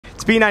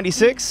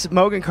B96,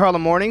 Mogan Carla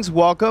Mornings,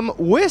 welcome.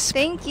 WISP.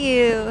 Thank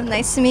you.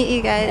 Nice to meet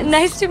you guys.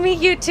 Nice to meet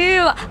you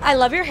too. I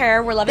love your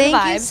hair. We're loving the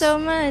vibes. Thank you so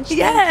much.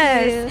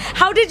 Yes.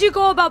 How did you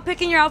go about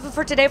picking your outfit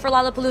for today for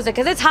Lollapalooza?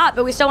 Because it's hot,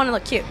 but we still want to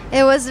look cute.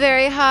 It was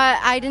very hot.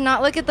 I did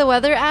not look at the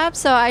weather app,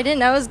 so I didn't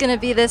know it was going to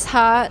be this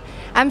hot.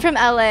 I'm from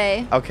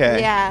LA. Okay.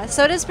 Yeah,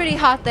 so it is pretty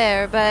hot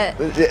there, but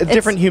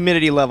different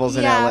humidity levels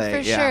in LA. Yeah,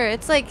 for sure.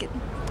 It's like,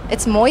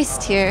 it's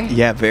moist here.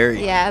 Yeah,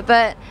 very. Yeah,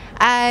 but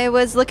I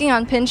was looking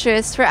on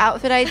Pinterest for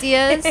outfit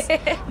ideas.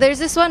 There's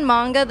this one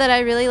manga that I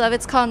really love.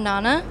 It's called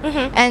Nana,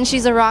 and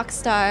she's a rock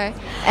star.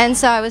 And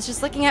so I was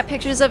just looking at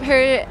pictures of her,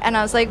 and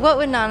I was like, what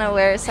would Nana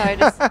wear? So I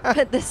just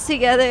put this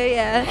together,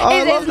 yeah.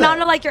 Oh, is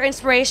Nana like your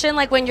inspiration?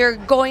 Like when you're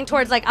going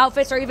towards like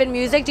outfits or even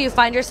music, do you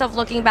find yourself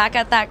looking back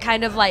at that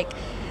kind of like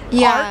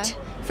art?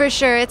 For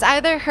sure. It's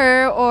either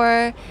her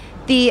or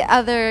the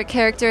other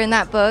character in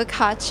that book,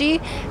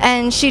 Hachi,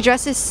 and she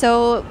dresses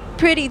so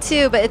pretty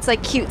too, but it's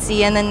like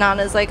cutesy, and then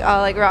Nana's like all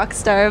like rock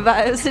star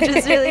vibes, which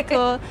is really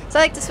cool. So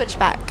I like to switch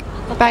back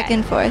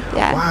and forth.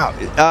 Yeah.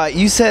 Wow.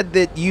 You said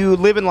that you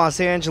live in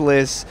Los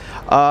Angeles.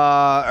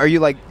 Are you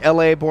like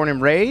LA born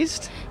and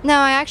raised? No,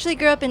 I actually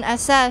grew up in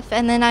SF,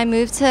 and then I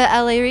moved to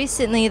LA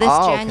recently this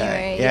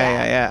January.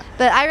 Yeah.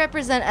 But I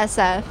represent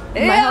SF.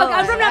 Yeah,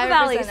 I'm from Napa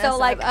Valley, so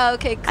like, oh,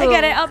 okay, cool. I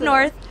get it, up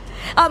north.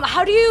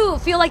 How do you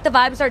feel like the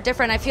vibes are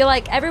different? I feel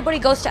like everybody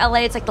goes to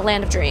LA, it's like the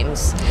land of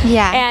dreams.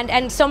 Yeah.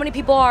 And so many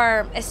people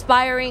are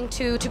aspiring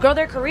to grow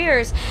their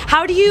careers.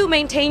 How do you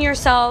maintain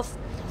yourself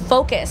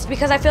focused?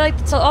 Because I feel like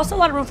it's also a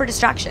lot of room for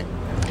distraction.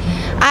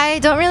 I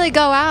don't really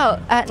go out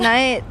at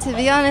night, to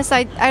be honest.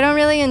 I don't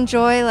really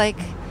enjoy like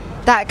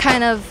that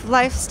kind of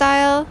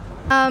lifestyle.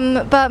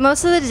 But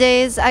most of the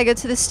days I go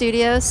to the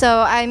studio, so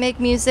I make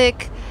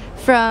music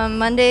from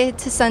Monday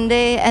to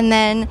Sunday, and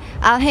then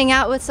I'll hang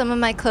out with some of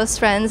my close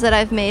friends that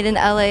I've made in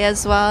LA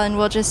as well, and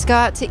we'll just go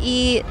out to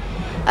eat,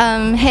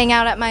 hang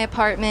out at my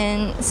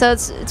apartment. So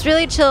it's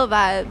really chill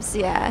vibes,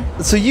 yeah.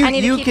 So you I need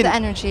to keep can the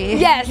energy.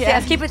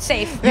 Yes, keep it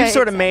safe. You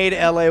sort of made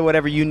LA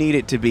whatever you need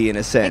it to be in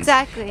a sense.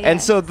 Exactly.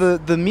 And so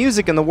the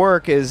music and the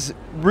work is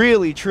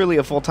really truly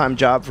a full-time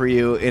job for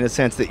you in a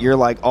sense that you're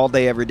like all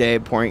day every day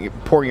pouring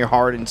your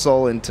heart and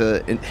soul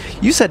into. And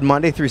you said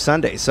Monday through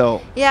Sunday,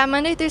 so yeah,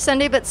 Monday through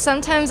Sunday, but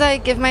sometimes I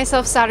give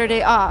myself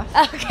Saturday off.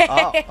 Okay.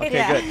 Oh, okay,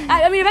 good.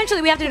 I mean,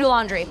 eventually we have to do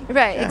laundry. Right.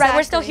 Right. Exactly.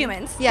 We're still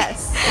humans.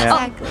 Yes.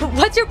 Yeah. Exactly.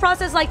 What's your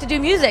process like to do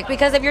music?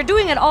 Because if you're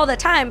doing it all the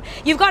time,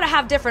 you've got to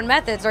have different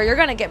methods, or you're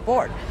gonna get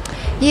bored.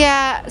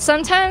 Yeah,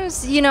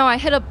 sometimes, you know, I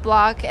hit a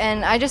block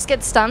and I just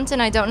get stumped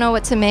and I don't know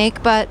what to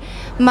make, but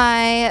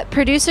my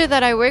producer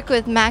that I work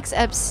with, Max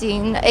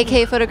Epstein,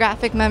 aka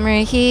Photographic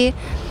Memory, he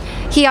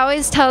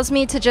always tells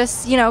me to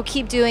just, you know,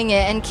 keep doing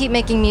it and keep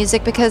making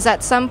music, because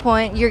at some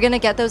point you're going to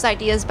get those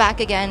ideas back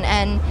again,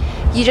 and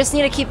you just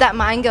need to keep that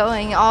mind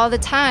going all the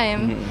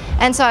time.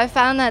 And so I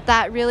found that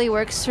that really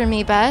works for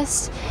me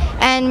best.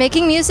 And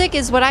making music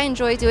is what I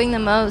enjoy doing the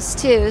most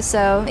too.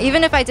 So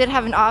even if I did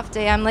have an off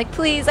day, I'm like,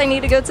 please, I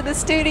need to go to the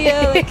studio.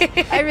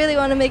 Like, I really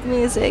want to make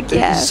music.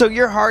 Yeah. So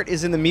your heart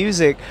is in the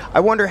music. I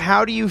wonder,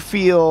 how do you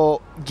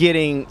feel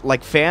getting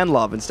like fan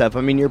love and stuff?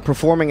 I mean, you're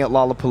performing at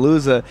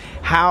Lollapalooza.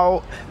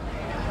 How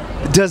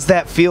does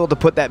that feel to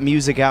put that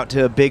music out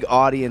to a big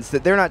audience,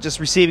 that they're not just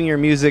receiving your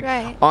music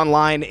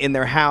online in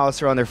their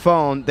house or on their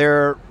phone,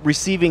 they're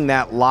receiving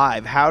that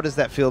live? How does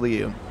that feel to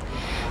you?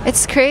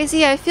 It's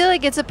crazy. I feel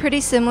like it's a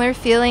pretty similar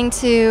feeling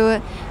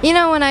to, you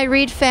know, when I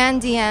read fan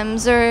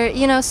DMs or,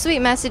 you know, sweet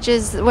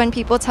messages when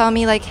people tell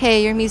me like,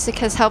 hey, your music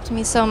has helped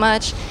me so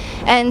much.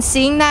 And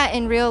seeing that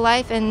in real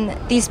life and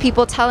these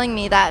people telling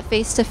me that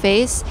face to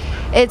face,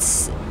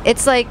 it's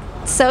like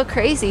so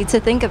crazy to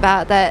think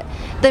about that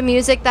the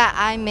music that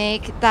I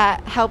make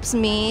that helps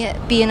me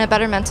be in a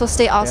better mental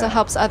state also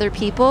helps other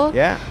people.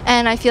 Yeah.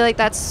 And I feel like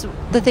that's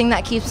the thing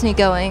that keeps me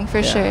going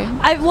for sure.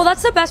 Well,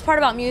 that's the best part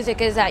about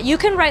music, is that you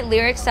can write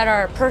lyrics that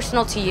are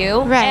personal to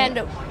you. Right.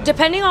 And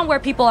depending on where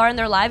people are in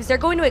their lives, they're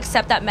going to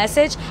accept that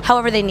message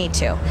however they need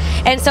to.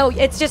 And so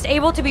it's just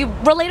able to be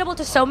relatable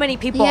to so many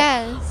people.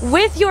 Yes.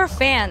 With your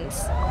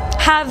fans,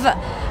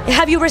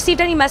 have you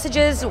received any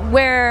messages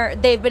where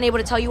they've been able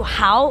to tell you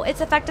how it's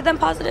affected them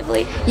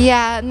positively?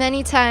 Yeah,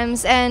 many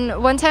times.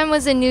 And one time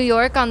was in New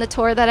York on the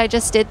tour that I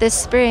just did this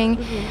spring.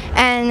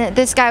 And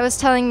this guy was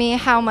telling me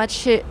how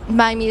much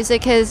my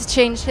music has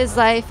changed his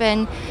life,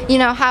 and, you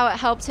know, how it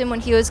helped him when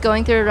he was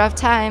going through a rough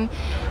time.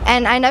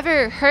 And I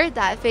never heard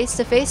that face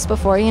to face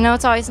before. You know,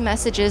 it's always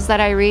messages that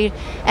I read.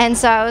 And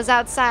so I was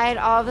outside,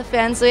 all the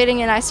fans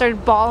waiting, and I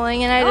started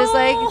bawling, and I just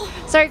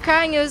like started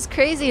crying. It was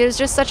crazy. It was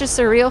just such a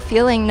surreal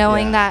feeling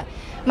knowing that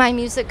my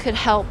music could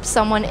help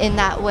someone in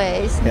that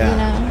way. You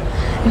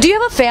know. Do you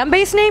have a fan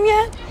base name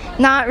yet?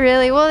 Not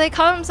really. Well, they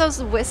call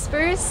themselves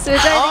Whispers, which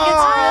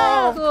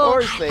I think is really cool. Of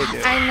course they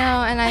do. I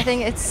know, and I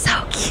think it's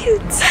so cute.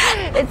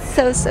 It's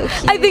so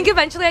cute. I think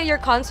eventually at your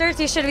concerts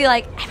you should be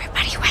like,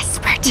 everybody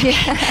whisper to me.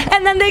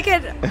 And then they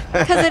could...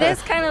 Because it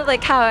is kind of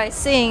like how I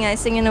sing. I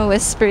sing in a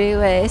whispery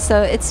way,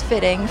 so it's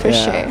fitting for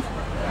sure.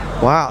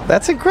 Wow,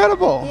 that's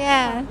incredible.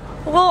 Yeah.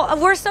 Well,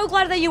 we're so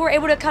glad that you were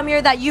able to come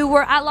here, that you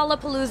were at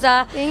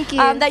Lollapalooza. Thank you.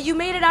 That you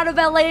made it out of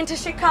LA into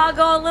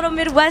Chicago, a little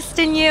Midwest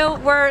in you.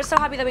 We're so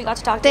happy that we got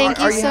to talk to you. Thank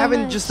you Are you so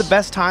having much. just the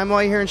best time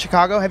while you're here in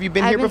Chicago? Have you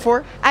been here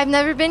before? I've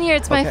never been here.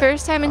 It's my Okay.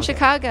 first time in Okay.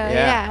 Chicago.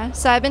 Yeah. Yeah.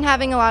 So I've been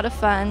having a lot of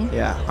fun.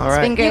 Yeah. All It's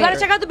right. been great. You got to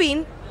check out the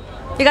Bean.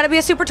 You got to be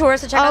a super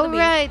tourist to check out Oh, the Bean.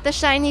 right. The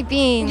shiny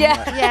bean. Yeah.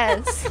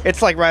 Yes.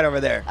 It's like right over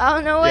there. Oh,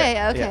 no way.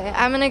 Yeah, Okay. yeah.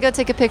 I'm going to go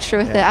take a picture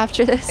with it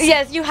after this.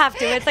 Yes, you have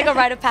to. It's like a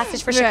rite of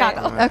passage for Right.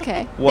 Chicago.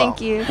 Okay. Well,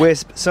 Thank you.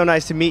 Wisp, so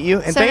nice to meet you,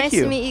 and So thank nice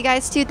you. to meet you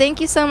guys, too.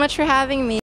 Thank you so much for having me.